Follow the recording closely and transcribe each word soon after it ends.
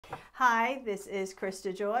Hi, this is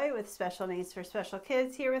Christa Joy with Special Needs for Special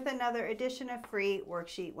Kids here with another edition of Free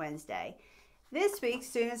Worksheet Wednesday. This week,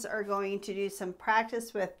 students are going to do some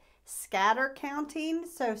practice with scatter counting.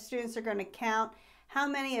 So students are going to count how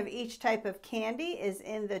many of each type of candy is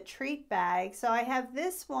in the treat bag. So I have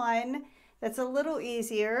this one that's a little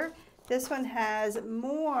easier. This one has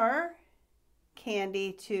more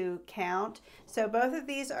candy to count. So both of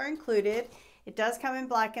these are included. It does come in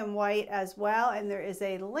black and white as well, and there is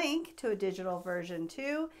a link to a digital version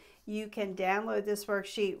too. You can download this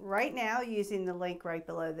worksheet right now using the link right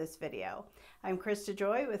below this video. I'm Christa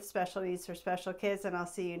Joy with Special Needs for Special Kids, and I'll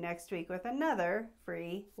see you next week with another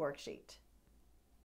free worksheet.